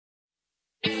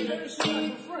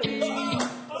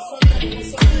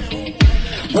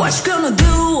What you gonna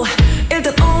do?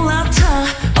 일단 올라타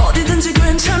어디든지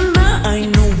괜찮아 I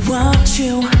know what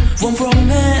you want from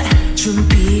me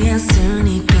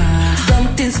준비했으니까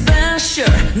Something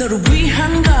special 너를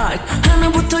위한 걸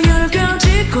하나부터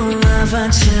열까지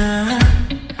골라봤자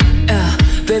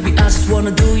Baby I just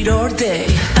wanna do it all day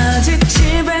아직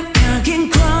집에 가긴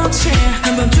그렇지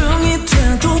한밤중이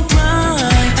돼도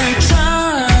fine I try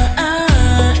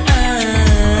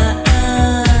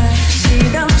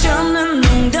시답지 않는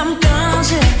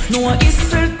농담까지 너와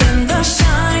있을 땐 더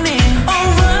shining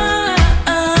alright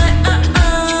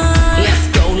Let's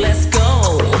go let's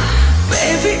go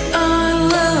Baby I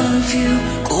love you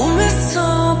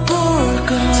꿈에서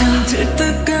볼까 잠들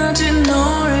때까지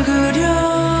널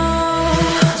그려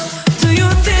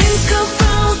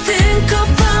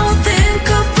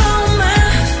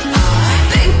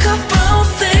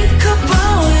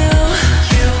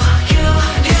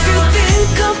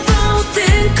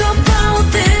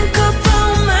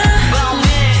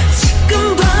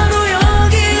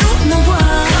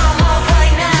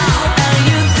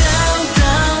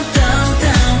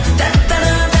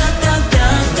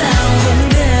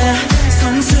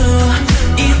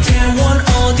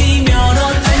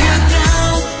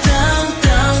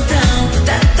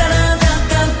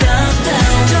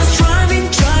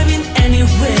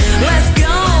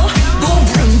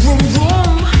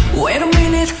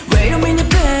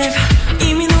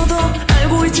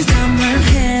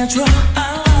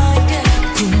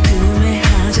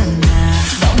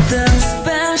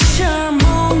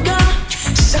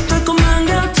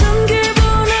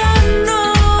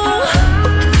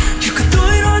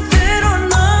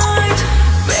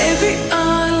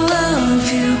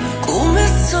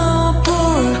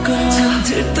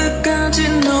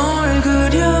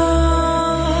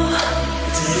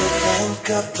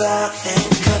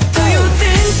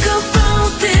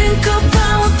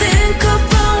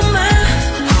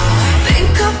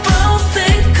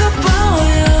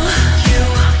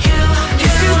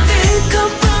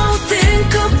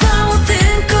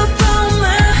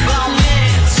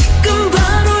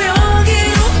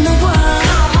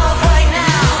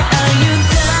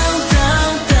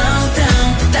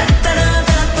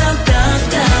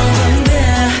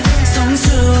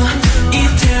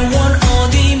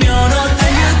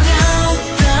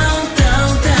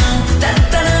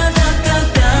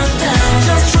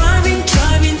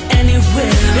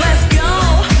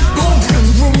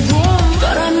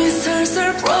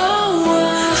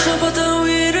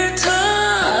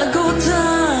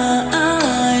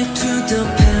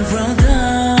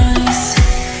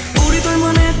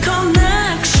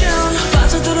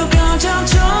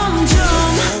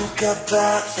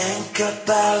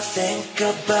Think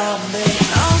about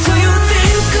me.